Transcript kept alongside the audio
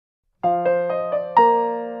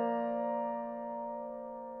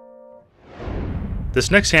This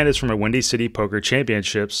next hand is from a Windy City Poker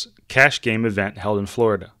Championships cash game event held in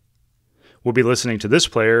Florida. We'll be listening to this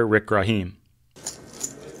player, Rick Rahim.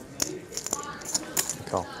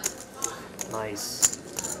 Call. Nice.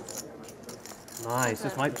 Nice.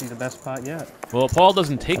 This might be the best pot yet. Well, Paul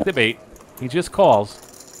doesn't take the bait. He just calls.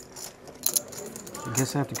 I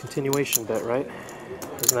guess I have to continuation bet, right?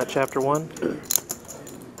 Isn't that chapter 1?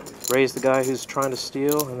 Raise the guy who's trying to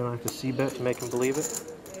steal, and then I have to c-bet to make him believe it.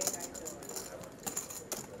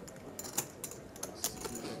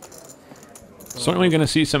 Certainly going to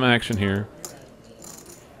see some action here.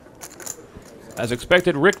 As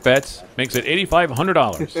expected, Rick bets, makes it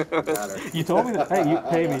 $8,500. You told me that. Hey, you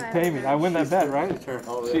pay me. I win that bet, right?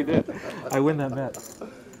 She did. I win that bet.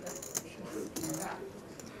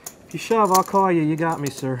 If you shove, I'll call you. You got me,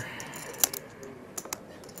 sir.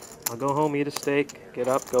 I'll go home, eat a steak, get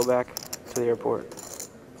up, go back to the airport.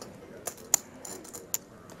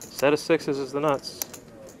 Set of 6s is the nuts.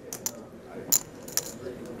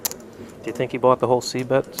 Do you think he bought the whole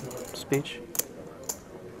c-bet speech?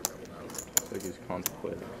 I think he's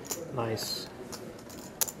contemplating. Nice.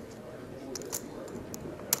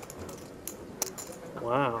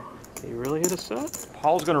 Wow. He really hit a set?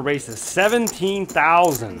 Paul's going to raise to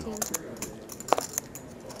 17,000.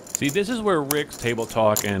 See, this is where Rick's table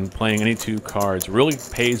talk and playing any 2 cards really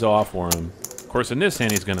pays off for him. Of course, in this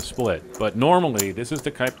hand, he's going to split. But normally, this is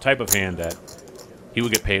the type of hand that he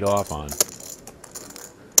would get paid off on.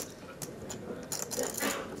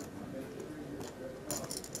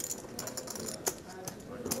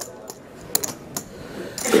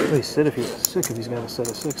 He's sick if he's got a set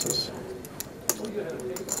of 6s.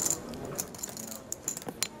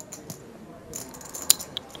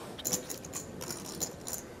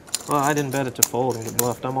 Well, I didn't bet it to fold and get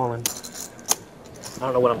bluffed. I'm all in. I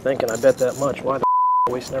don't know what I'm thinking. I bet that much. Why the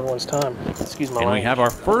wasting everyone's time? Excuse my language. And we have our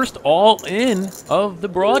first all-in of the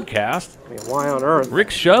broadcast. I mean, why on earth?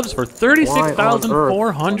 Rick shoves for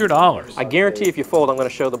 $36,400. I guarantee if you fold, I'm going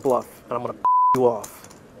to show the bluff, and I'm going to you off.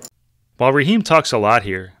 While Rahim talks a lot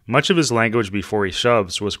here, much of his language before he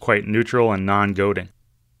shoves was quite neutral and non-goading.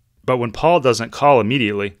 But when Paul doesn't call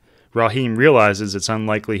immediately, Rahim realizes it's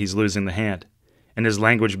unlikely he's losing the hand, and his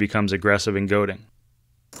language becomes aggressive and goading.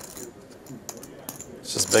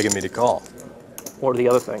 It's just begging me to call. Or the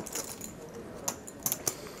other thing.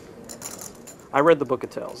 I read the book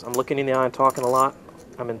of tells. I'm looking in the eye and talking a lot.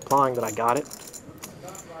 I'm implying that I got it.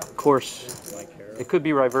 Of course, it could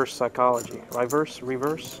be reverse psychology. Reverse?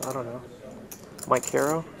 I don't know. Mike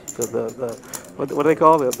Caro? What do they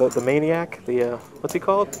call the maniac? What's he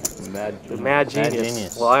called? The mad mad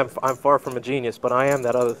genius. Well, I'm far from a genius, but I am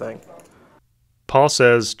that other thing. Paul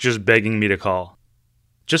says, just begging me to call.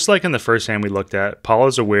 Just like in the first hand we looked at, Paul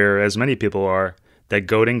is aware, as many people are, that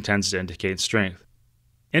goading tends to indicate strength.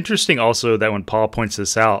 Interesting also that when Paul points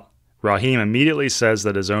this out, Rahim immediately says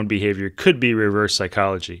that his own behavior could be reverse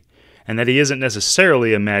psychology, and that he isn't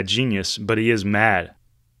necessarily a mad genius, but he is mad.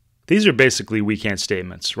 These are basically weak hand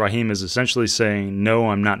statements. Rahim is essentially saying, no,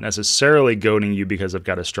 I'm not necessarily goading you because I've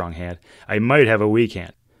got a strong hand. I might have a weak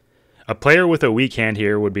hand. A player with a weak hand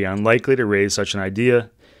here would be unlikely to raise such an idea.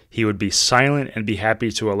 He would be silent and be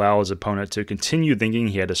happy to allow his opponent to continue thinking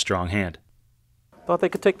he had a strong hand. Thought they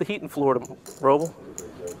could take the heat in Florida, Roble.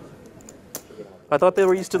 I thought they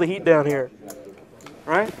were used to the heat down here.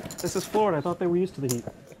 Right? This is Florida. I thought they were used to the heat.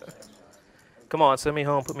 Come on, send me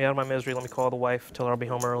home. Put me out of my misery. Let me call the wife. Tell her I'll be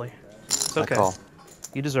home early. It's okay.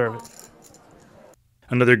 You deserve it.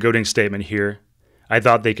 Another goading statement here. I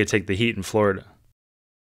thought they could take the heat in Florida.